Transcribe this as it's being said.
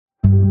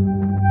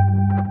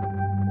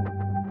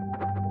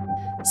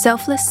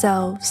Selfless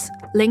selves,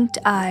 linked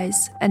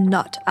eyes, and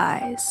not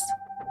eyes.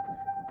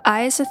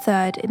 I is the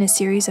third in a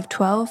series of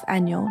 12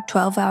 annual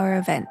 12-hour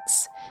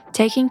events,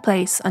 taking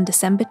place on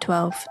December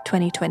 12,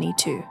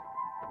 2022.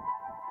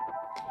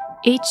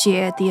 Each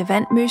year, the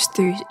event moves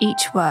through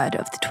each word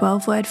of the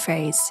 12-word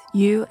phrase,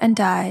 You and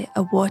I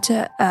are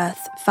water,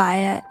 earth,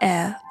 fire,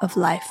 air of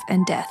life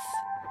and death,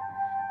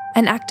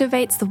 and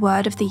activates the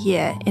word of the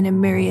year in a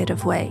myriad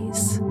of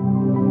ways.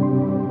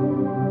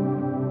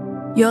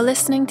 You're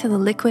listening to the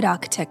Liquid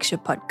Architecture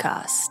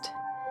podcast.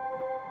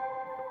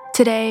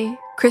 Today,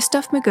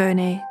 Christophe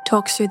Magone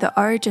talks through the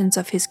origins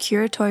of his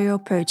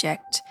curatorial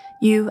project,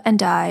 You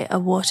and I are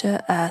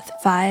water, earth,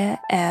 fire,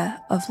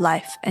 air of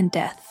life and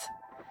death,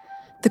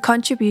 the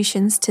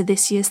contributions to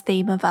this year's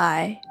theme of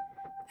I,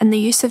 and the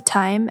use of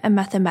time and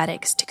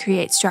mathematics to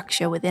create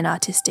structure within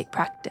artistic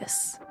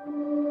practice.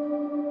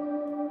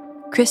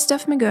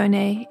 Christophe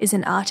Magone is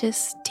an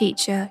artist,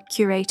 teacher,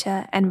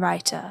 curator, and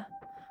writer,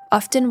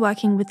 often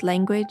working with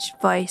language,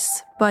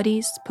 voice,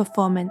 bodies,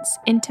 performance,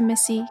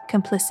 intimacy,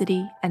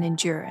 complicity, and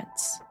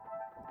endurance.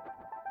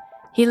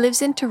 He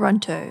lives in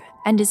Toronto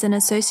and is an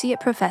associate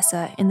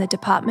professor in the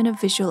Department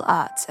of Visual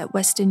Arts at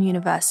Western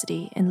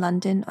University in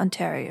London,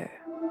 Ontario.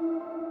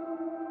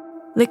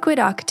 Liquid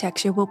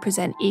Architecture will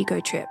present Ego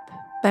Trip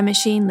by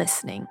Machine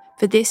Listening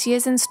for this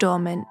year's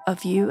installment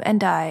of You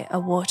and I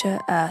are water,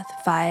 earth,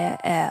 fire,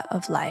 air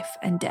of life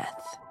and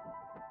death.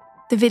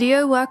 The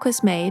video work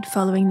was made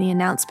following the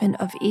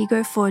announcement of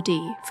Ego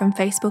 4D from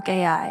Facebook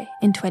AI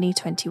in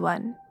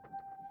 2021.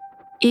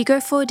 Ego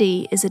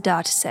 4D is a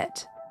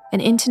dataset,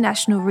 an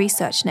international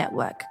research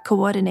network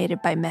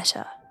coordinated by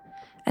Meta,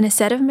 and a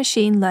set of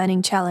machine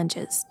learning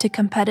challenges to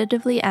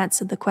competitively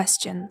answer the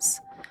questions,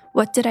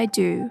 what did I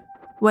do,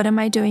 what am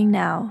I doing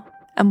now,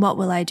 and what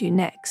will I do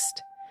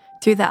next,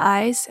 through the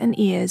eyes and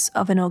ears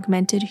of an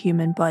augmented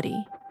human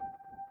body.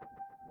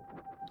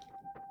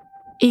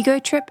 Ego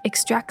Trip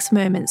extracts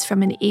moments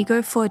from an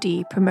Ego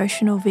 4D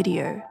promotional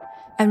video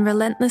and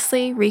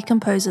relentlessly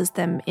recomposes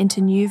them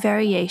into new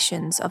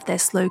variations of their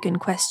slogan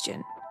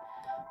question,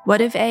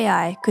 what if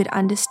AI could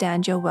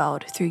understand your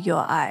world through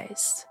your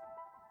eyes?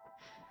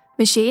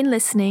 Machine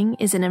Listening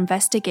is an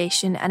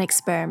investigation and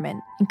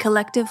experiment in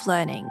collective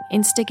learning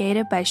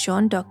instigated by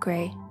Sean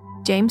Dockeray,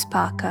 James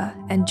Parker,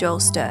 and Joel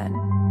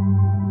Stern.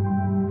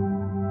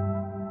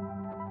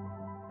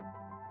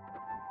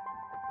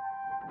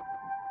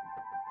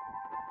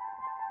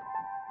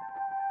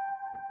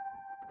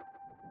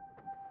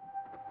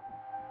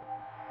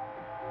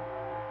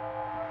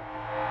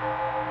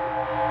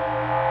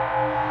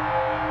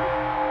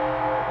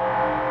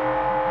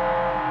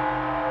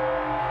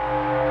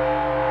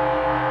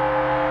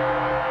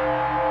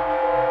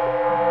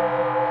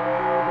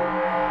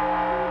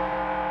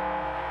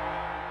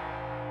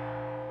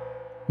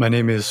 My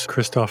name is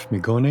Christophe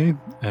Magone,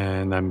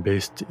 and I'm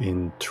based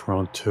in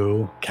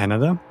Toronto,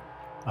 Canada.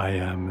 I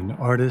am an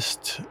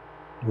artist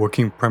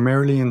working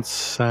primarily in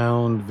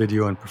sound,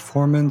 video, and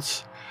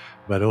performance,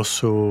 but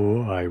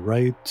also I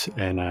write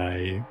and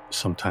I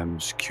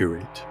sometimes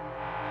curate.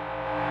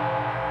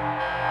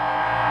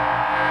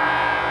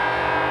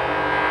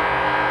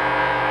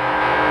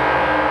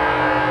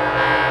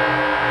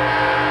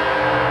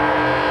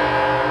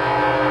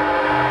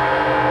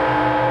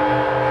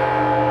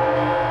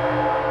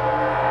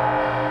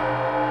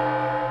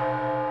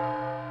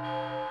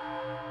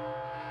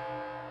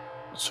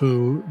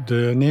 So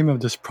the name of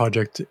this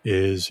project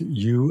is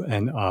You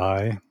and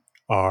I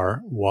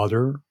are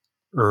water,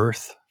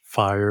 earth,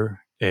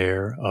 fire,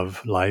 air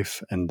of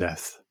life and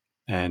death.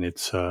 And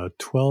it's a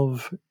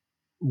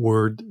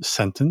 12-word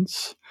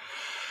sentence,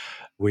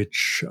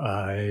 which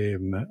I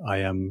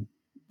am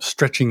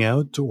stretching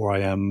out, or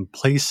I am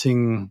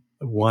placing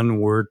one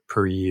word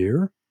per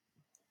year.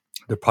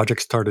 The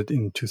project started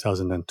in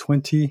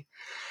 2020,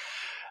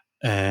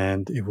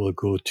 and it will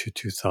go to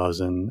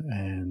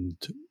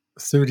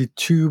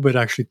 2032, but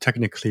actually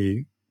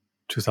technically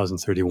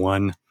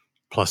 2031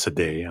 plus a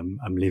day.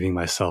 I'm leaving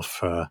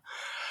myself a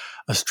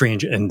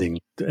strange ending,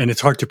 and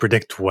it's hard to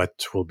predict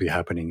what will be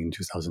happening in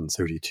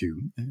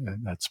 2032.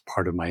 That's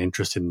part of my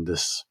interest in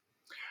this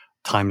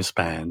time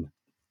span.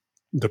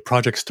 The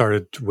project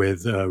started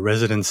with a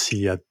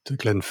residency at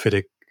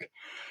Glenfiddich,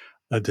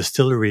 a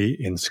distillery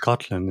in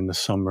Scotland, in the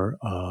summer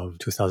of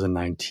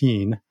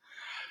 2019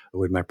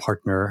 with my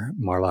partner,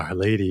 Marla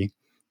Halady.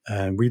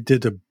 And we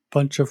did a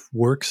bunch of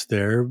works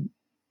there.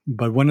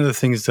 But one of the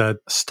things that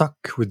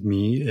stuck with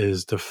me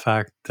is the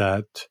fact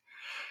that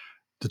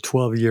the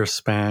 12-year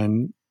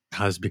span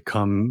has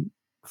become,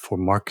 for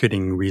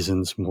marketing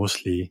reasons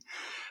mostly,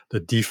 the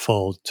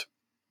default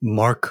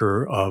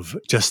marker of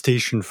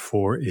gestation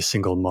for a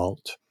single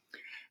malt.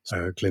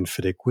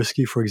 Glenfiddich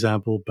whiskey, for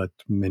example, but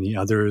many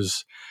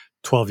others,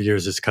 12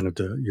 years is kind of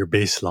your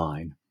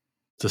baseline.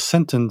 The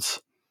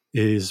sentence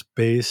is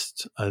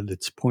based at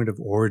its point of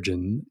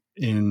origin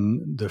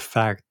in the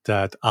fact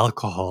that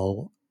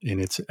alcohol in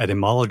its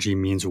etymology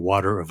means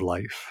water of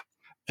life.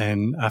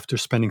 And after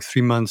spending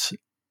 3 months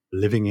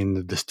living in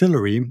the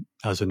distillery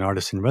as an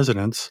artist in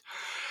residence,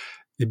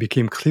 it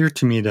became clear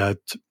to me that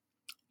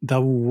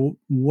that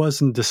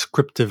wasn't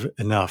descriptive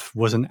enough,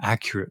 wasn't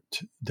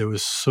accurate. There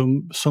was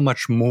so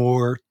much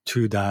more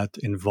to that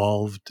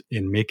involved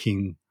in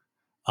making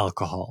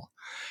alcohol.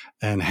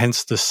 And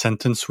hence the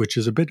sentence, which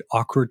is a bit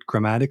awkward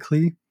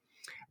grammatically,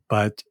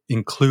 but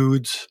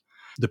includes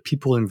the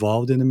people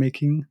involved in the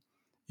making,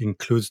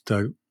 includes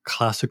the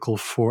classical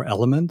four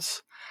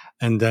elements,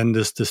 and then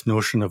this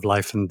notion of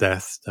life and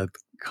death that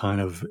kind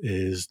of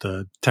is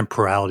the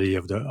temporality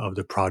of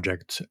the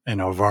project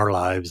and of our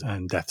lives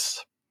and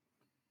deaths.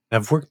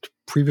 I've worked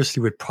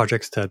previously with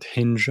projects that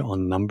hinge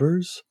on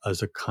numbers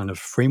as a kind of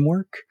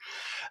framework.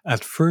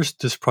 At first,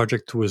 this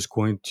project was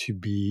going to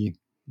be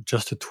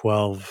just a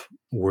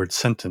 12-word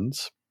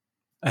sentence,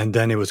 and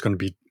then it was going to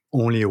be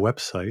only a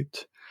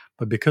website.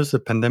 But because the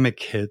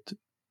pandemic hit,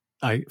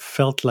 I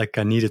felt like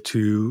I needed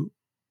to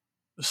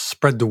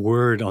spread the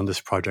word on this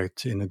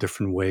project in a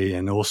different way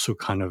and also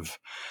kind of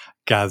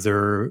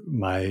gather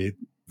my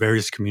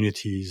various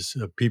communities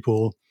of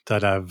people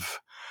that I've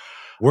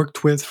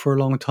worked with for a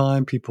long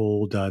time,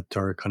 people that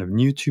are kind of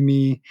new to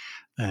me,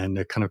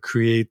 and kind of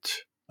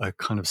create a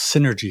kind of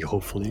synergy,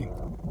 hopefully.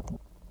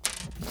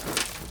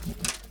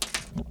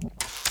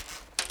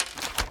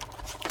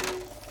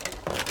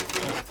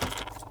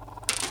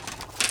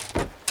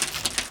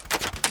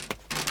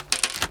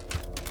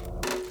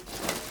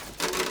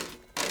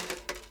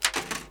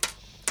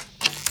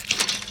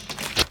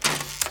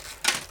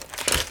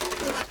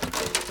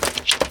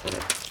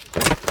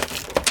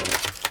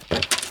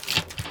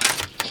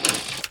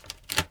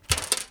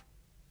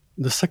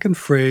 The second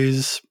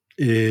phrase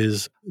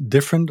is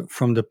different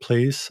from the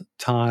place,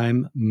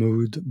 time,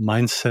 mood,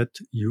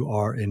 mindset you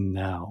are in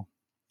now.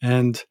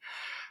 And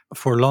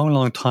for a long,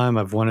 long time,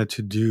 I've wanted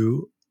to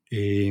do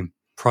a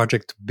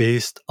project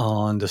based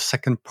on the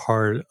second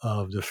part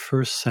of the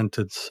first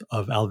sentence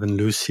of Alvin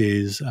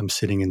Lucier's I'm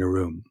Sitting in a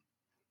Room,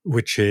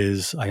 which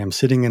is, I am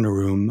sitting in a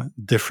room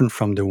different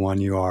from the one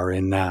you are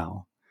in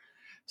now.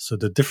 So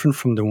the different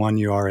from the one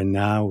you are in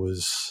now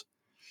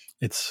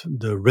it's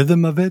the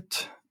rhythm of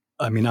it.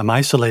 I mean, I'm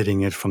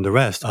isolating it from the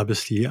rest.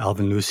 Obviously,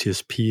 Alvin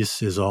Lucier's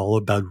piece is all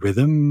about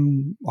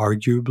rhythm,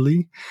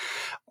 arguably,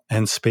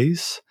 and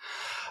space.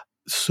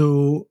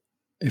 So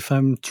if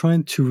I'm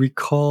trying to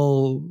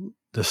recall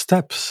the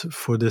steps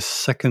for this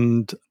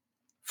second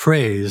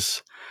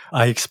phrase,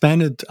 I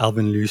expanded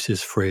Alvin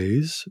Lucier's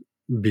phrase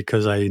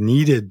because I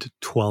needed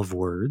 12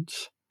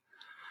 words.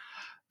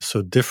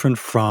 So different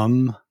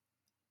from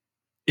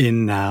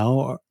in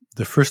now,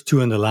 the first two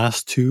and the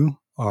last two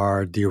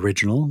are the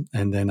original,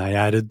 and then I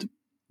added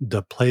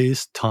the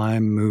place,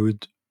 time,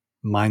 mood,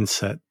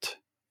 mindset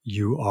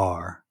you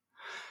are.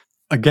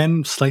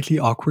 Again, slightly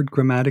awkward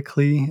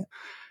grammatically.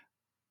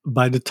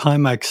 By the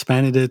time I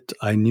expanded it,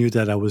 I knew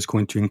that I was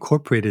going to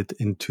incorporate it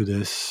into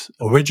this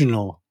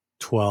original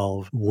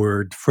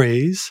 12-word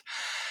phrase.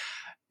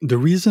 The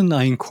reason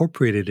I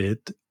incorporated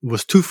it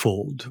was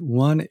twofold.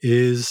 One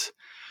is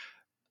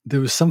there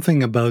was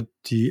something about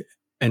the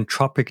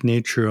entropic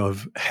nature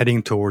of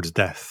heading towards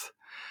death.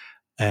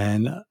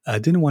 And I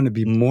didn't want to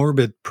be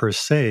morbid per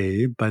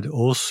se, but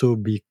also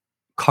be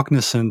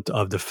cognizant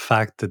of the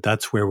fact that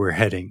that's where we're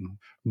heading,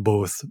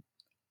 both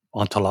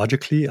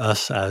ontologically,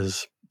 us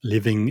as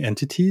living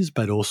entities,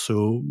 but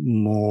also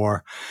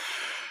more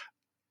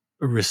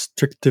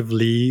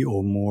restrictively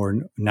or more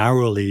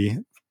narrowly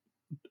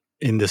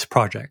in this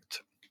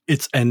project.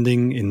 It's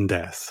ending in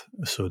death.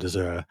 So there's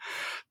a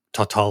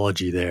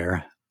tautology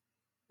there.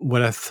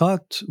 What I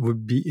thought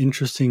would be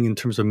interesting in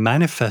terms of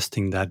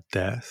manifesting that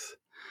death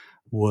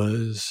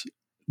was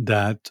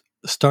that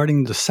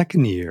starting the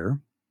second year,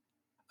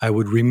 I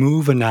would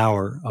remove an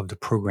hour of the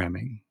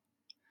programming.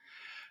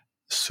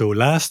 So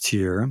last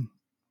year,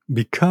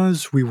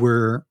 because we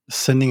were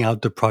sending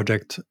out the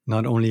project,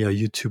 not only a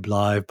YouTube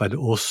Live, but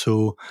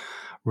also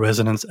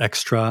Resonance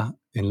Extra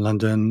in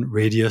London,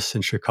 Radius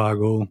in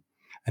Chicago,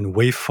 and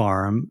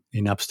Wavefarm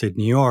in upstate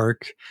New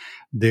York,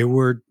 they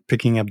were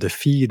picking up the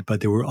feed,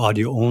 but they were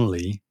audio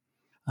only.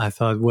 I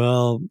thought,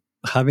 well,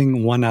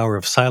 having 1 hour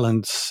of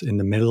silence in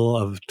the middle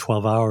of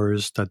 12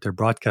 hours that they're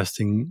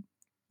broadcasting,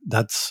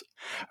 that's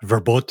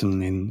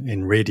verboten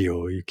in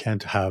radio. You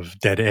can't have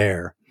dead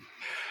air.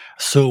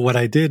 So what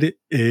I did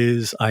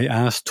is I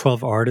asked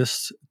 12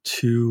 artists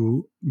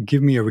to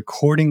give me a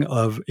recording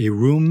of a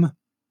room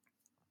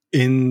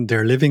in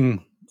their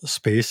living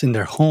space, in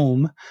their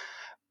home,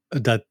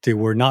 that they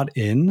were not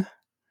in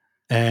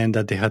and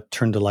that they had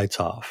turned the lights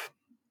off.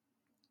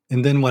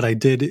 And then what I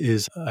did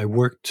is I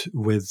worked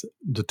with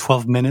the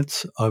 12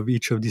 minutes of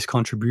each of these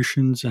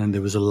contributions, and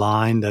there was a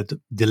line that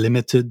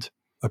delimited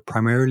a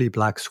primarily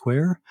black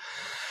square,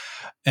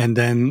 and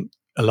then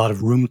a lot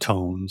of room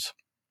tones.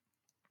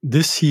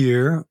 This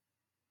year,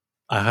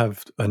 I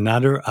have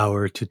another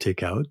hour to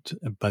take out,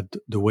 but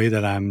the way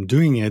that I'm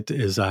doing it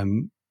is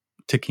I'm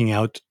taking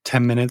out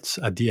 10 minutes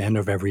at the end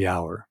of every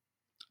hour.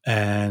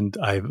 And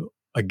I've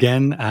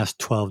again asked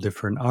 12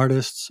 different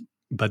artists,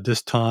 but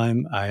this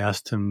time I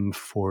asked them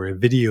for a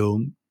video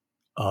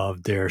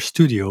of their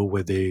studio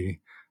where they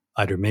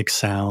either make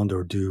sound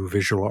or do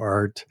visual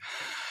art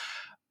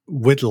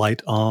with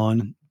light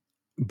on,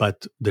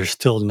 but they're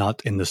still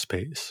not in the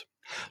space.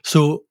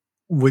 So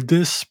with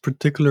this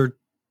particular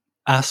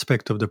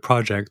aspect of the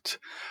project,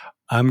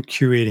 I'm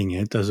curating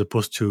it as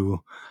opposed to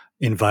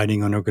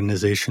inviting an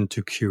organization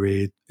to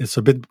curate. It's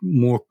a bit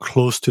more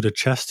close to the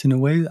chest in a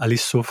way, at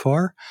least so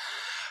far.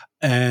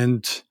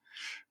 And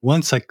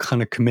once I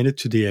kind of committed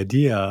to the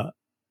idea,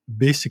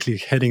 basically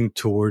heading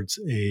towards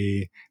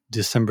a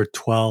December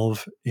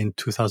 12 in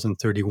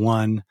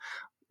 2031,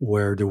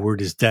 where the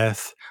word is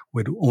death,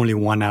 with only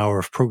 1 hour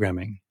of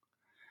programming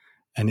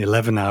and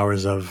 11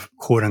 hours of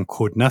quote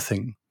unquote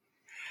nothing.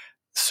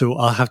 So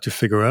I'll have to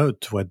figure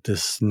out what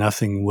this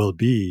nothing will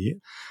be.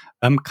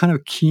 I'm kind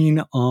of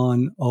keen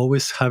on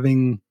always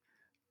having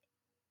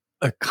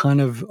a kind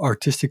of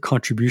artistic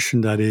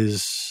contribution that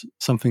is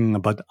something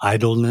about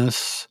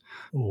idleness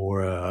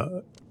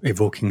or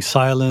evoking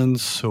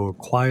silence or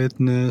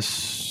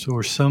quietness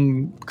or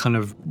some kind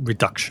of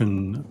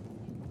reduction.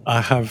 I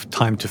have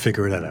time to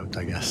figure that out,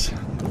 I guess.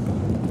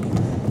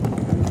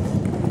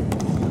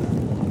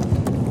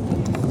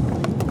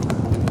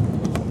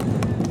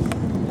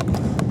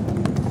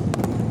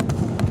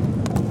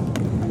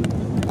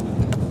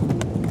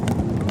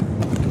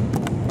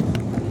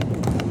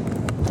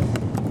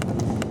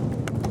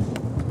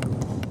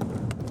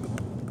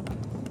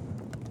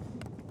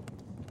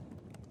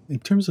 In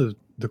terms of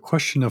the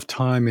question of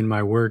time in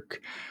my work,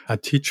 I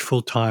teach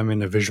full-time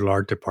in a visual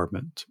art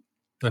department.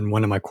 And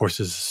one of my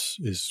courses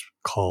is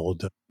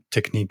called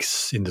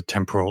Techniques in the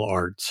Temporal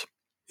Arts.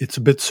 It's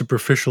a bit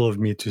superficial of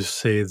me to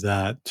say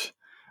that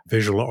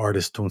visual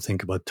artists don't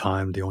think about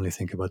time, they only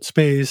think about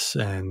space.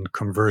 And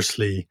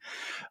conversely,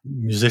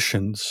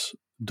 musicians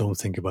don't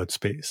think about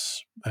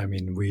space. I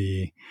mean,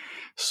 we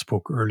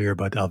spoke earlier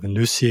about Alvin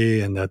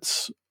Lucier, and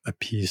that's a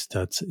piece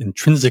that's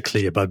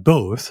intrinsically about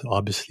both,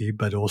 obviously,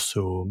 but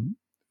also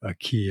a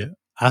key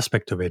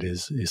aspect of it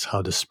is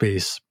how the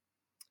space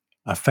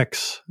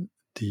affects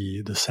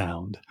the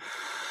sound.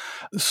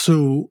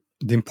 So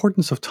the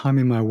importance of time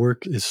in my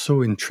work is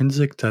so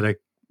intrinsic that I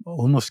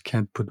almost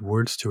can't put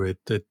words to it,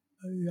 that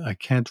I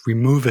can't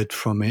remove it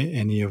from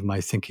any of my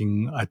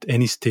thinking at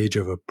any stage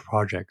of a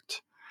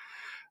project.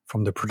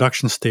 From the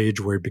production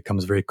stage where it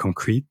becomes very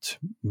concrete,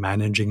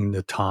 managing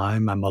the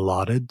time I'm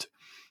allotted.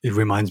 It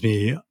reminds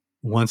me,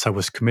 once I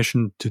was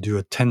commissioned to do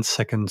a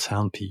 10-second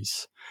sound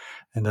piece,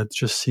 and that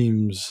just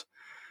seems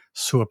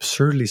so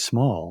absurdly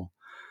small.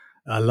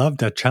 I loved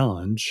that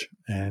challenge,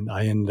 and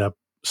I ended up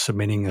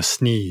submitting a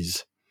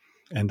sneeze.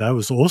 And that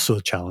was also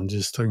a challenge,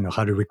 is to,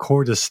 how to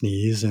record a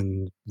sneeze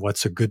and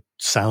what's a good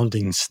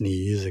sounding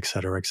sneeze, et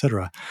cetera, et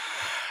cetera.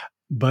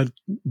 But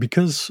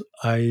because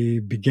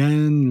I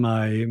began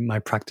my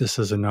practice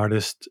as an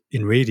artist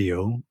in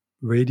radio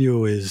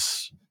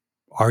is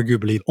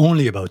arguably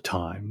only about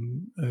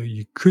time.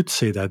 You could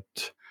say that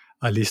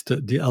at least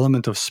the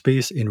element of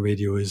space in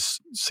radio is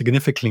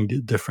significantly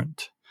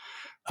different.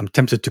 I'm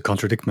tempted to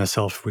contradict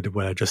myself with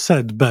what I just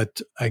said,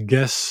 but I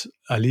guess,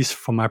 at least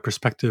from my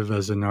perspective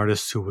as an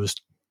artist who was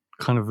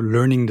kind of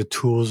learning the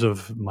tools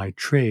of my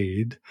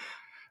trade,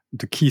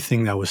 the key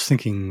thing I was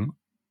thinking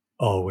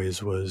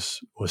always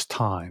was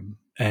time,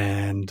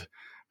 and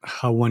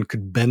how one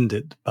could bend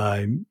it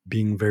by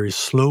being very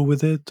slow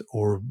with it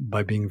or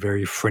by being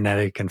very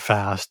frenetic and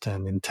fast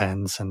and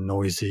intense and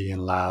noisy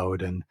and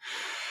loud, and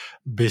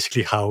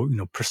basically how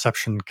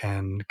perception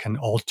can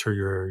alter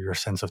your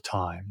sense of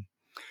time.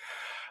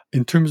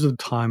 In terms of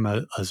time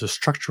as a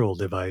structural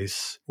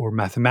device or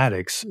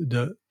mathematics,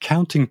 the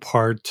counting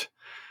part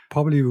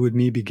probably with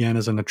me began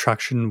as an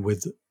attraction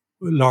with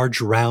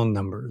large round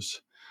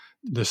numbers.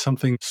 There's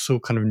something so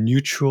kind of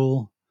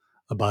neutral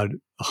about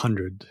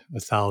 100,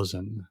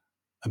 1,000,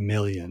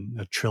 1,000,000,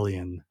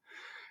 1,000,000,000,000.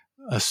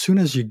 As soon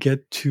as you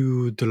get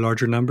to the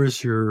larger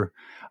numbers,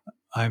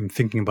 I'm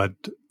thinking about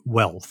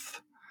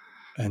wealth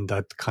and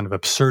that kind of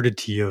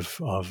absurdity of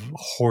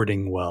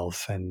hoarding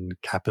wealth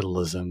and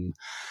capitalism.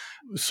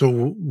 So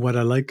what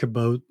I like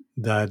about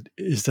that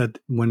is that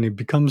when it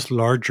becomes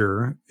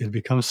larger, it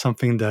becomes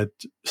something that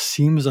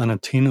seems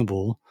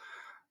unattainable,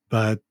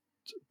 but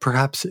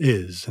perhaps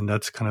is. And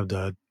that's kind of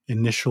the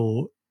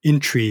initial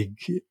intrigue,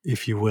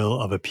 if you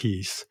will, of a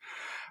piece.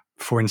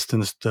 For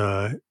instance,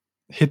 the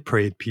Hit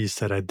Parade piece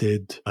that I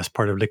did as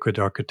part of Liquid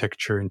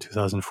Architecture in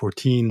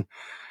 2014,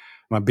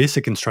 my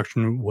basic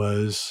instruction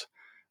was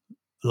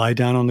lie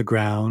down on the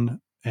ground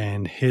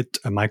and hit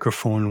a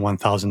microphone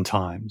 1,000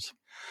 times.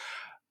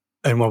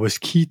 And what was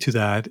key to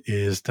that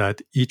is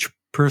that each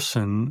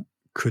person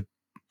could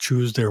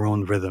choose their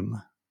own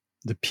rhythm.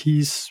 The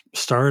piece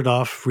started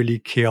off really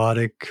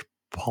chaotic,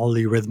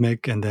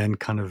 polyrhythmic, and then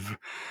kind of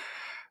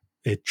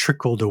it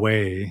trickled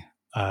away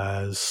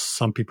as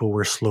some people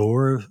were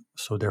slower,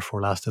 so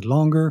therefore lasted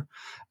longer,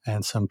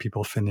 and some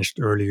people finished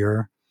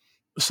earlier.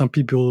 Some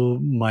people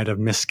might have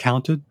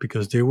miscounted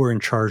because they were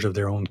in charge of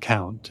their own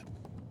count.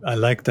 I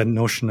like that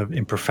notion of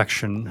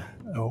imperfection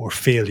or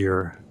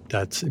failure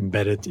that's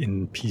embedded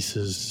in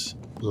pieces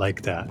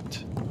like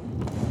that.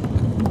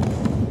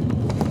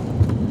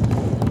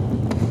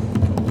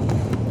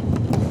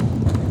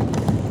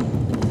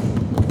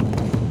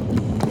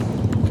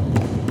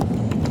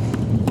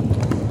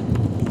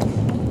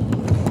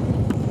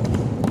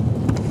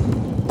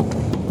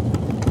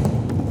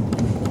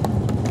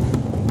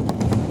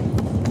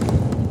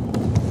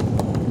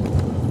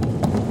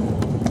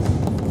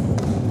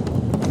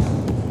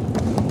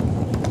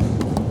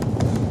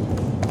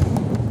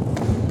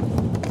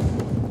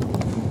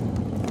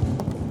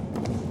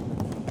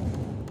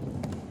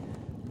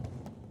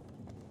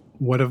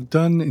 What I've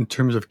done in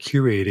terms of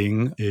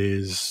curating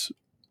is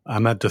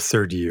I'm at the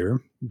third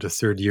year. The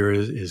third year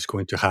is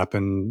going to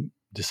happen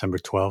December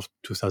 12th,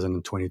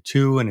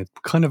 2022. And it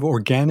kind of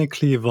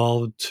organically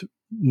evolved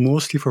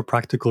mostly for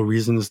practical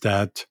reasons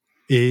that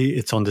A,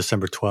 it's on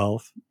December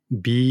 12th.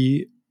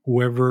 B,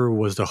 whoever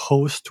was the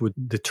host would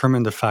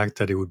determine the fact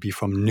that it would be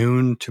from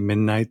noon to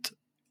midnight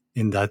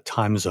in that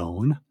time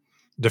zone.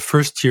 The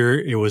first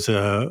year, it was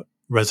a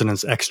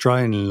residence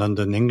extra in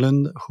London,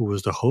 England, who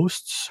was the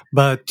hosts.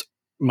 But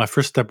my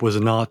first step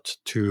was not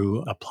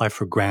to apply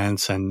for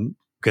grants and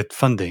get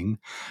funding,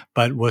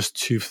 but was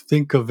to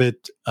think of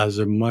it as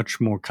a much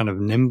more kind of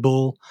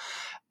nimble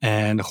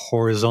and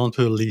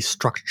horizontally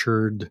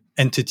structured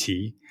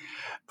entity.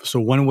 So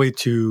one way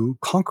to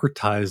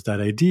concretize that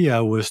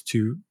idea was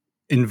to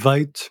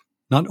invite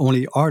not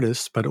only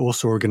artists, but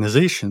also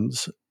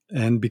organizations.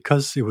 And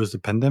because it was the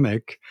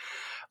pandemic,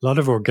 a lot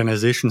of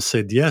organizations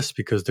said yes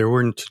because they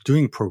weren't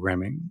doing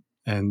programming.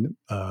 And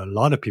a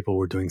lot of people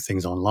were doing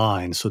things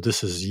online. So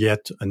this is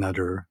yet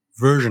another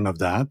version of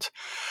that.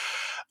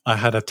 I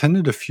had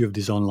attended a few of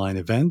these online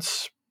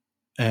events,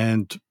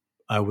 and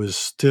I was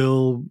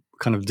still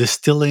kind of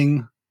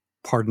distilling,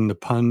 pardon the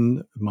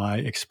pun, my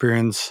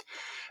experience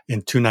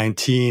in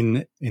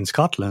 2019 in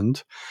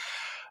Scotland.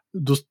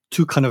 Those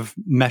two kind of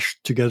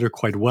meshed together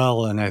quite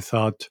well. And I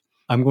thought,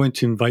 I'm going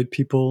to invite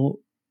people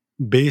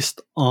based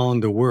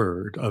on the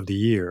word of the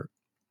year.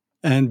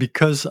 And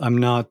because I'm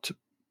not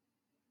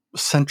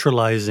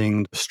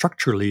centralizing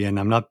structurally and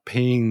I'm not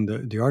paying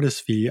the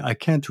artist fee, I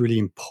can't really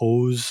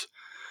impose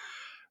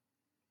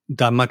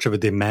that much of a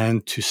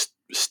demand to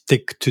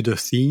stick to the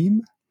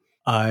theme.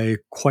 I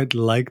quite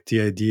like the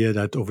idea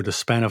that over the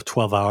span of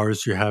 12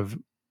 hours, you have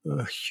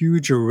a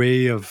huge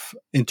array of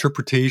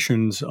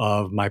interpretations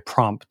of my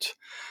prompt.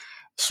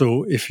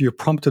 So if you're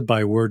prompted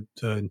by a word,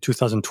 in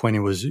 2020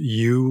 was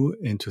you,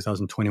 in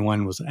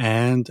 2021 was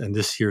and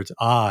this year it's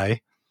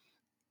I,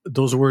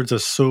 those words are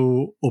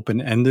so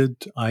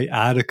open-ended. I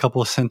add a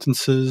couple of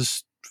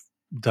sentences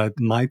that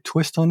might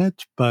twist on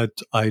it, but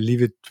I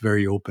leave it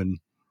very open.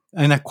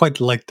 And I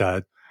quite like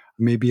that.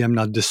 Maybe I'm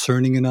not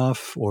discerning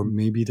enough, or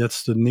maybe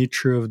that's the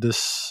nature of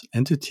this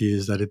entity,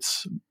 is that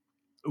it's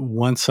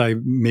once I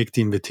make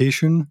the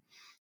invitation,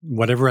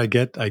 whatever I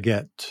get, I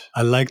get.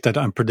 I like that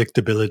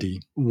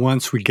unpredictability.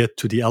 Once we get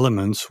to the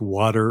elements,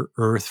 water,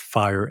 earth,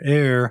 fire,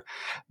 air,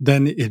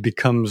 then it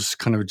becomes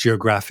kind of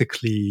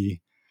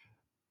geographically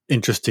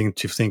interesting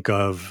to think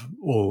of,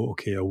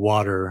 a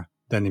water,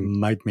 then it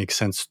might make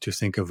sense to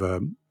think of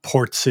a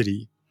port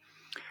city.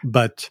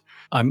 But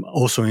I'm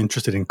also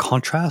interested in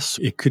contrasts.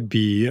 It could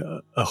be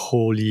a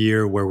whole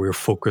year where we're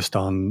focused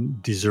on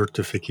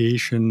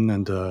desertification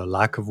and the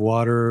lack of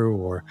water,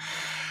 or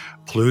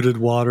polluted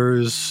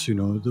waters,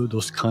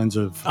 those kinds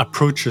of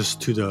approaches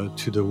to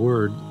the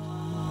word.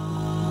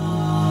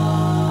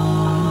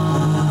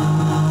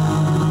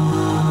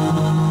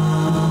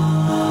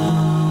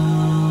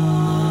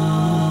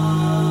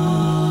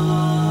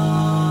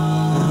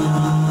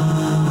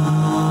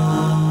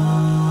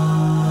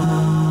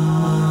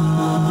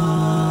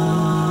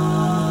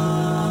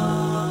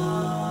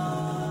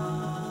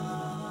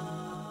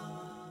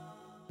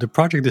 The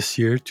project this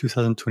year,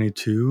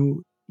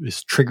 2022,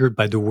 is triggered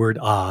by the word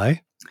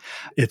I.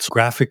 It's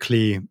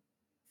graphically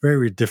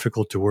very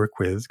difficult to work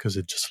with because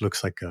it just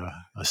looks like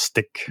a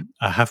stick.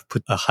 I have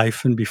put a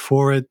hyphen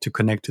before it to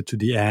connect it to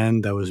the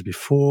and that was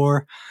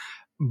before.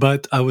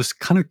 But I was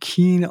kind of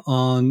keen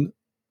on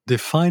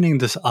defining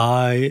this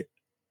I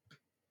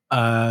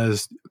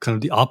as kind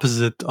of the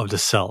opposite of the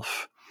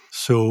self.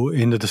 So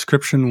in the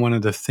description, one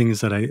of the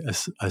things that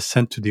I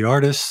sent to the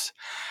artists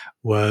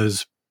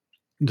was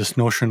this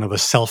notion of a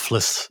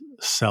selfless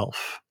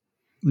self,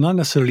 not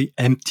necessarily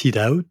emptied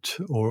out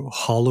or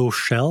hollow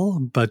shell,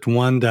 but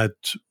one that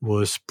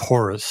was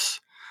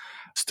porous,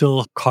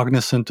 still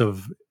cognizant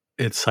of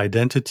its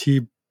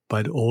identity,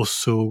 but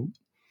also,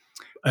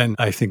 and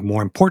I think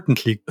more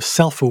importantly,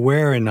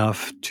 self-aware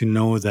enough to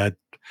know that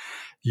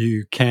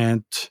you're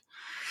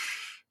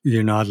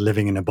not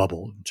living in a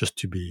bubble, just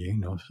to be,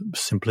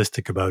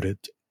 simplistic about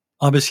it.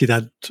 Obviously,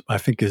 that I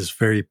think is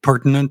very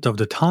pertinent of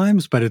the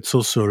times, but it's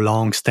also a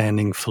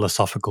long-standing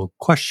philosophical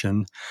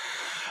question.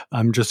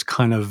 I'm just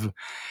kind of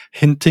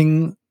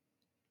hinting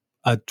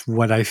at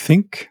what I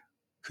think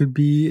could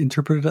be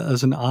interpreted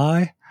as an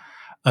I,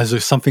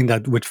 as something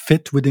that would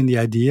fit within the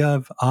idea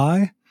of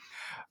I.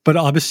 But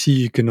obviously,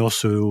 you can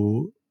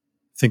also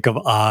think of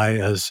I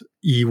as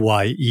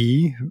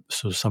EYE,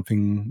 so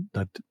something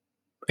that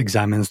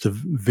examines the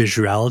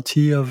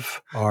visuality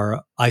of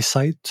our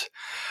eyesight.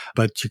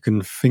 But you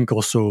can think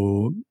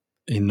also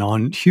in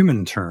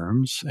non-human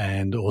terms,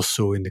 and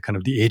also in the kind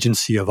of the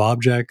agency of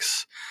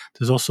objects.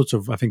 There's all sorts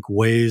of, I think,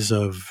 ways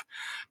of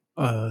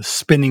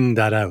spinning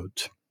that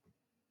out.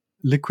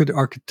 Liquid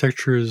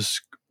Architecture's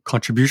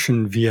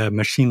contribution via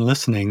machine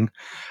listening,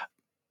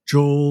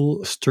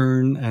 Joel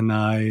Stern and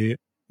I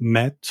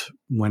met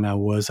when I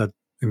was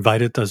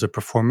invited as a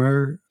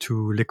performer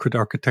to Liquid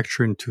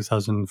Architecture in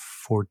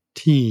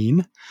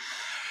 2014.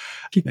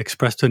 He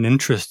expressed an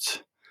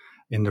interest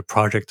in the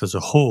project as a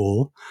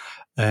whole.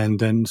 And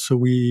then so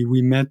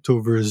we met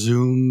over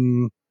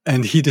Zoom,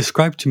 and he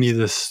described to me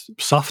this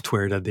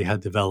software that they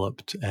had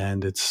developed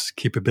and its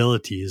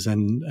capabilities,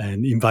 and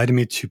invited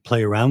me to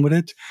play around with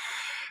it.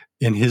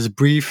 In his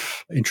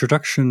brief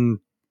introduction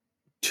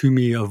to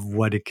me of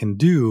what it can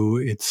do,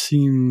 it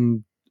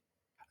seemed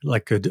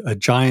like a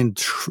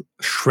giant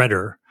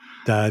shredder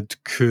that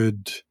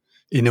could,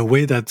 in a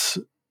way that's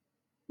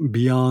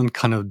beyond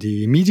kind of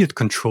the immediate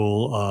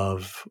control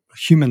of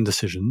human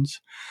decisions.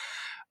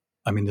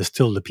 I mean, there's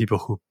still the people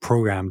who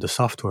program the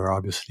software,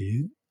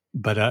 obviously,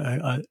 but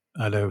at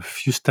a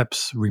few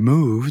steps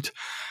removed,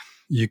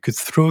 you could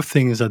throw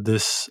things at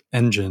this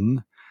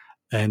engine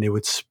and it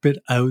would spit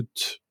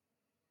out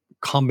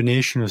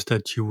combinations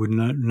that you would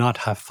not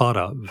have thought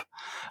of,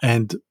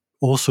 and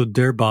also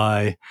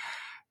thereby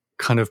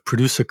kind of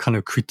produce a kind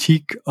of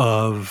critique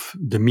of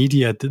the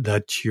media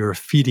that you're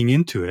feeding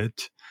into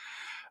it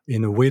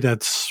in a way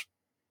that's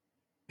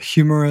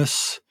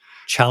humorous,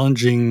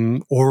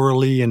 challenging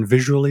orally and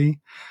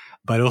visually,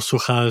 but also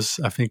has,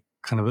 I think,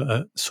 kind of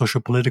a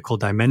socio-political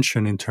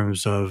dimension in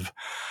terms of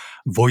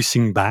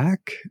voicing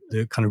back,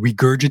 the kind of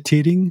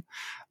regurgitating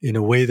in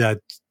a way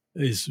that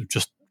is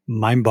just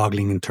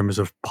mind-boggling in terms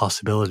of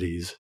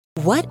possibilities.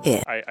 What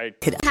if I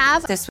could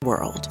have this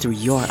world through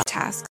your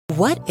task?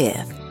 What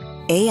if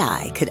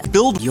AI could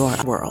build your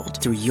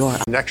world through your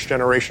next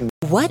generation?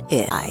 What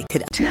if I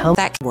could tell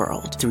that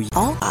world through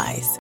all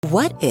eyes?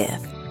 What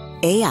if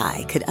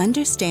AI could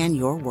understand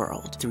your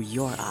world through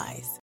your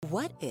eyes?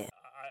 What if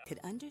I could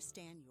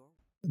understand your...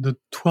 The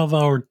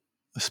 12-hour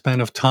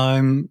span of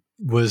time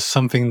was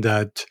something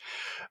that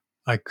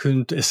I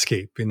couldn't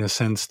escape, in a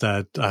sense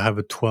that I have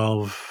a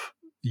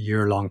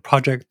 12-year-long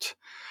project.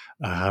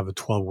 I have a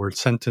 12-word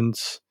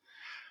sentence.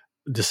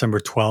 December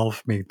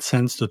 12th made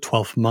sense, the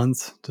 12th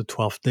month, the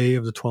 12th day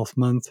of the 12th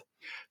month.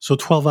 So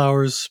 12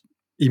 hours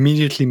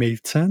immediately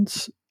made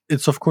sense.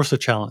 It's, of course, a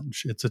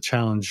challenge. It's a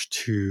challenge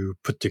to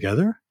put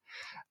together,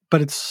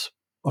 but it's,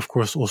 of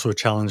course, also a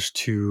challenge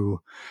to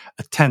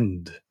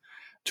attend,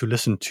 to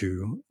listen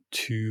to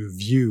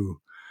view.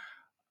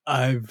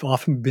 I've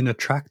often been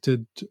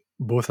attracted,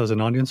 both as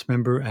an audience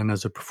member and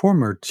as a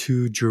performer,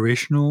 to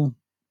durational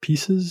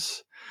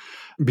pieces,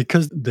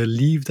 because they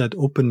leave that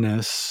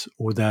openness,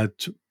 or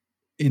that,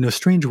 in a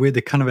strange way,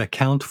 they kind of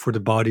account for the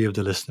body of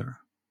the listener.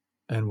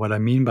 And what I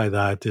mean by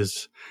that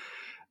is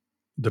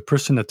the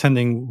person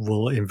attending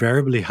will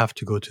invariably have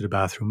to go to the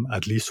bathroom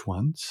at least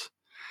once,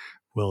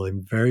 will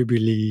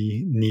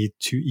invariably need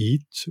to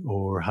eat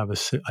or have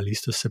at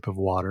least a sip of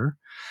water.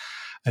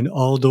 And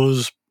all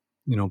those,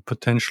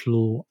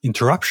 potential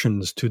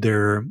interruptions to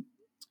their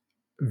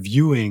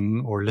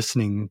viewing or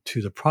listening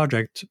to the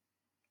project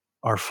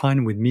are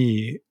fine with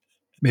me.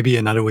 Maybe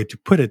another way to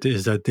put it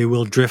is that they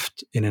will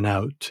drift in and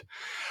out.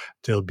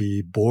 They'll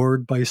be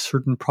bored by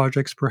certain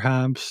projects,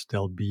 perhaps.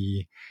 They'll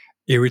be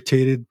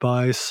irritated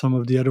by some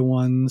of the other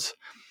ones,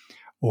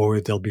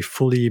 or they'll be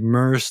fully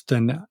immersed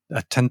and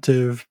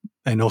attentive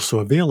and also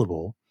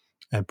available.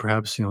 And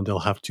perhaps, they'll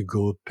have to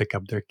go pick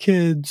up their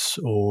kids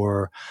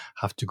or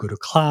have to go to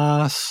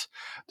class.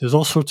 There's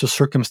all sorts of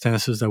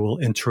circumstances that will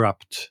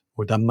interrupt,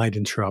 or that might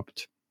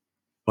interrupt.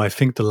 I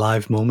think the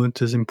live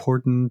moment is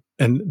important,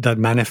 and that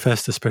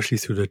manifests especially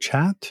through the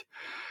chat.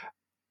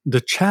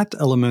 The chat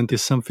element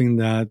is something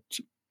that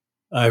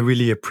I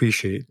really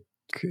appreciate.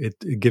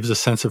 It gives a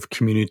sense of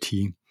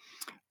community.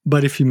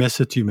 But if you miss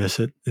it, you miss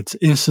it. It's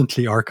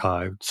instantly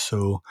archived.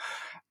 So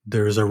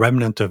there's a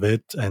remnant of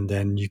it, and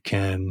then you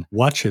can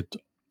watch it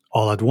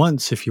all at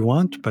once if you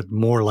want. But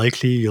more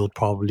likely, you'll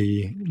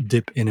probably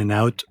dip in and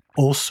out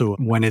also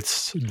when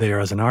it's there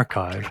as an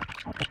archive.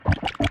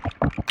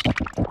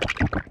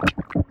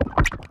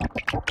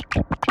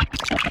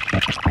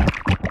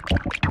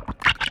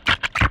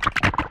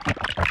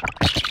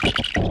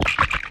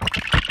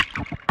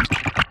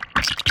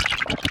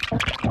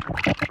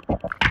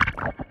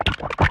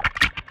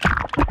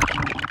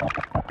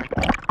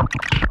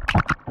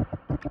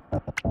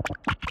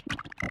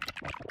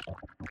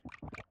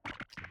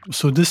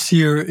 So this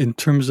year, in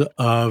terms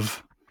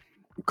of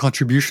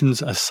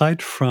contributions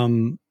aside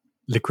from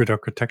liquid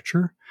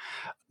architecture,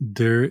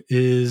 there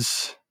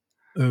is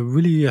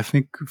really, I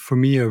think, for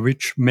me, a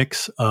rich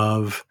mix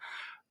of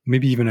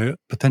maybe even a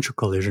potential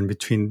collision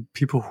between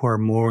people who are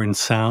more in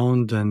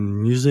sound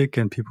and music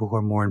and people who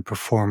are more in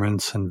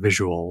performance and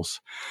visuals.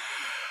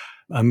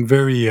 I'm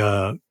very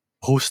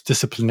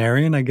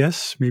post-disciplinarian, I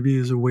guess, maybe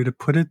is a way to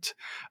put it.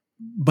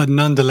 But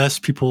nonetheless,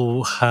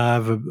 people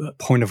have a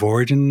point of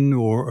origin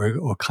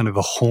or kind of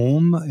a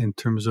home in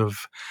terms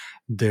of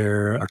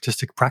their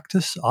artistic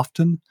practice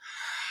often.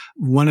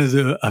 One of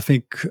the, I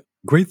think,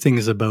 great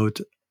things about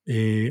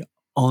a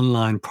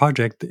online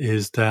project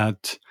is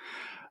that,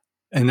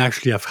 and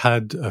actually I've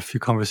had a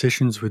few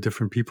conversations with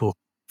different people.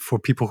 For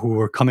people who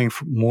were coming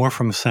more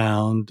from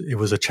sound, it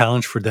was a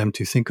challenge for them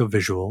to think of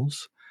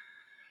visuals.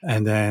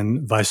 And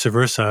then vice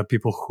versa,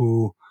 people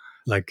who,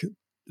 like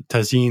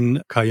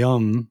Tazeen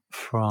Kayum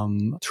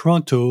from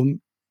Toronto,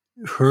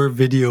 her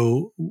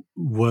video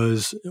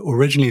was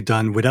originally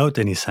done without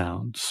any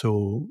sound.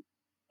 So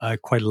I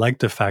quite like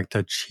the fact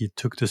that she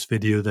took this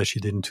video that she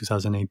did in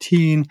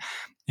 2018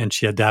 and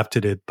she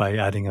adapted it by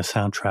adding a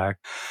soundtrack.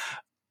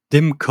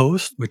 Dim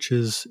Coast, which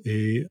is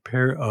a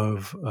pair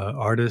of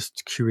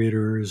artists,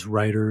 curators,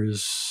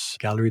 writers,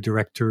 gallery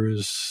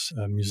directors,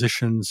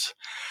 musicians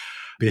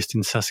based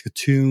in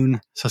Saskatoon,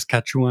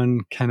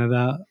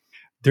 Canada.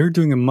 They're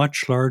doing a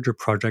much larger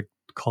project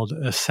called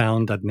A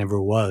Sound That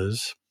Never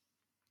Was.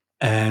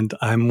 And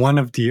I'm one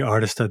of the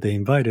artists that they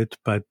invited,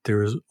 but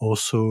there's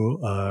also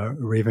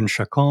Raven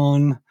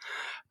Chacon,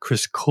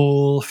 Chris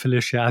Cole,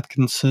 Felicia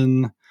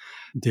Atkinson,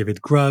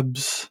 David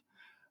Grubbs,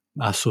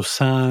 Aso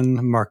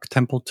San, Mark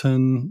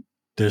Templeton.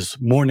 There's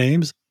more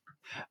names.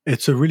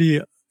 It's a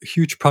really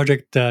huge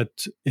project that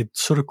it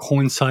sort of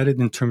coincided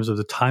in terms of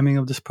the timing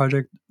of this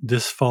project.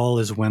 This fall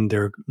is when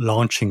they're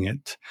launching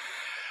it.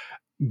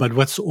 But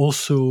what's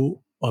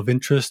also of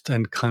interest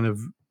and kind of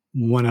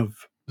one of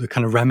the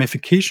kind of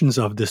ramifications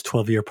of this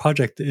 12-year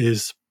project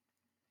is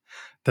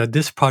that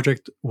this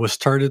project was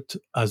started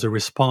as a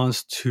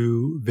response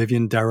to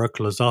Vivian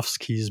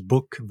Darroch-Lozovsky's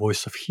book,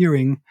 Voice of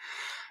Hearing,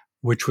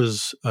 which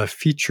was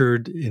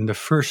featured in the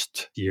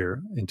first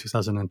year in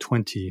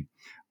 2020.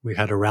 We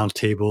had a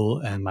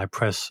roundtable and my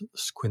press,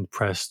 Squint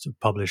Press,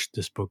 published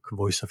this book,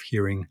 Voice of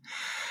Hearing.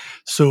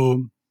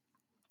 So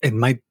it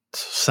might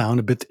sound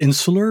a bit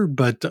insular,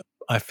 but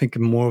I think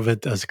more of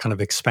it as kind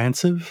of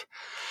expansive.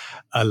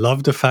 I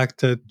love the fact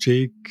that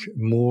Jake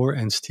Moore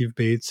and Steve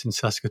Bates in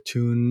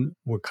Saskatoon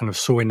were kind of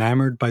so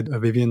enamored by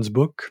Vivian's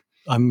book.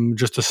 I'm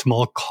just a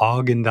small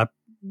cog in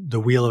the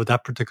wheel of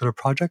that particular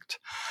project.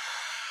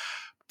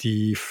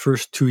 The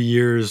first 2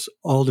 years,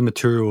 all the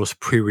material was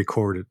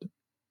pre-recorded.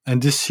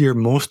 And this year,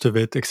 most of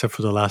it, except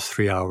for the last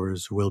 3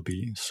 hours, will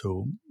be.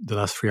 So the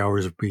last 3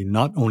 hours will be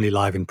not only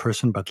live in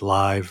person, but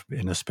live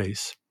in a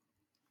space.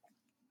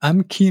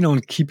 I'm keen on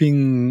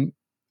keeping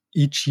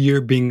each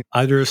year being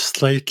either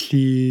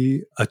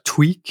slightly a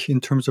tweak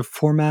in terms of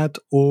format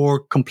or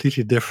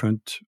completely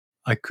different.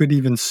 I could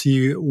even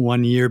see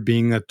one year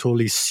being a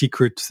totally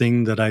secret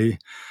thing that I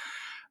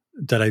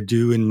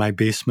do in my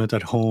basement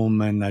at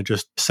home, and I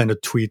just send a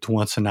tweet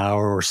once an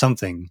hour or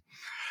something.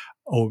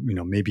 Or,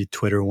 maybe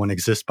Twitter won't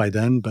exist by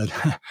then, but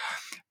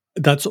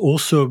that's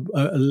also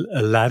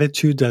a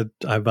latitude that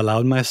I've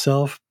allowed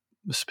myself,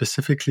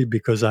 specifically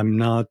because I'm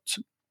not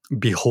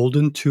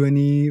beholden to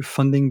any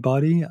funding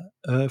body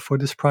for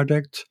this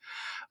project.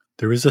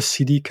 There is a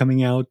CD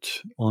coming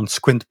out on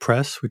Squint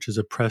Press, which is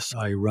a press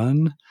I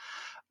run,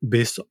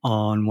 based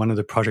on one of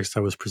the projects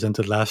that was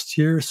presented last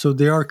year. So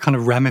there are kind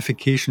of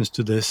ramifications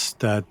to this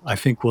that I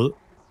think will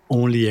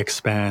only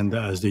expand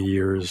as the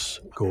years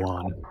go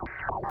on.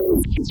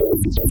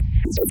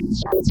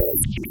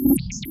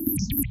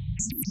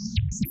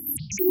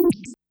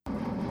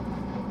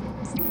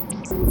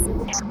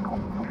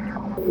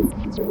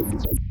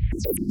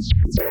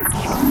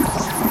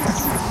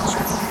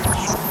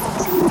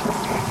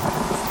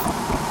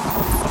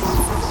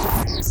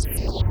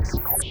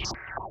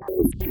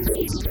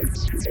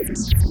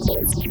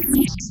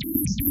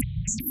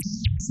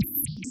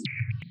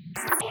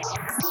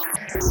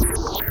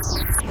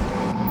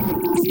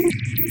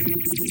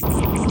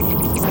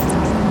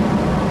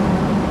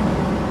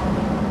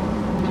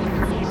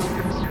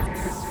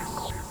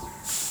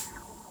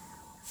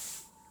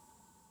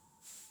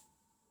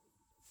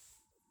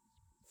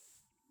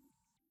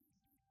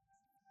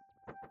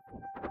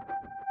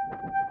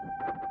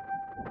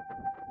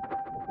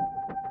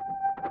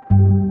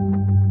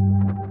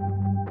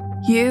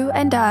 You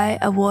and I,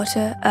 a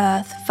water,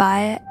 earth,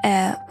 fire,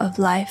 air of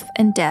life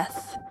and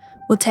death,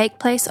 will take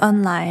place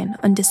online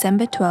on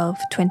December 12,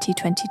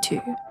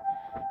 2022,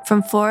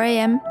 from 4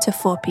 a.m. to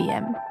 4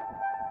 p.m,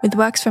 with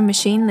works from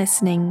Machine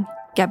Listening,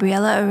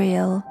 Gabriella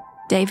Ariel,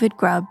 David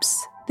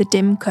Grubbs, The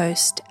Dim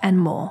Coast, and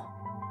more.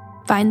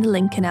 Find the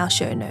link in our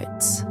show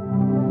notes.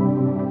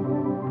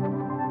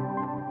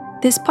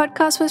 This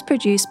podcast was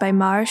produced by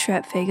Mara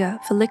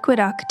Schwertfeger for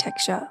Liquid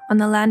Architecture on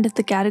the land of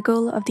the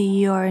Gadigal of the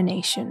Eora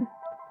Nation.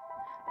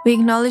 We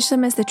acknowledge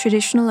them as the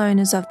traditional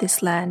owners of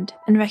this land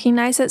and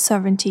recognise that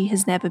sovereignty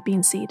has never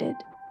been ceded.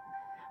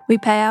 We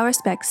pay our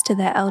respects to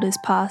their elders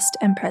past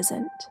and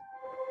present.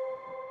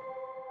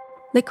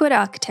 Liquid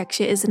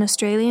Architecture is an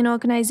Australian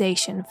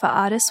organisation for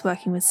artists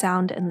working with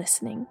sound and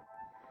listening.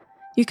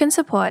 You can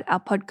support our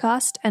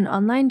podcast and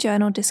online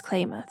journal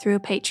Disclaimer through a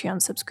Patreon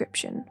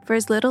subscription for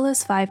as little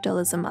as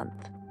 $5 a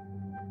month.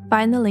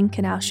 Find the link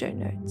in our show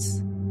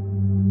notes.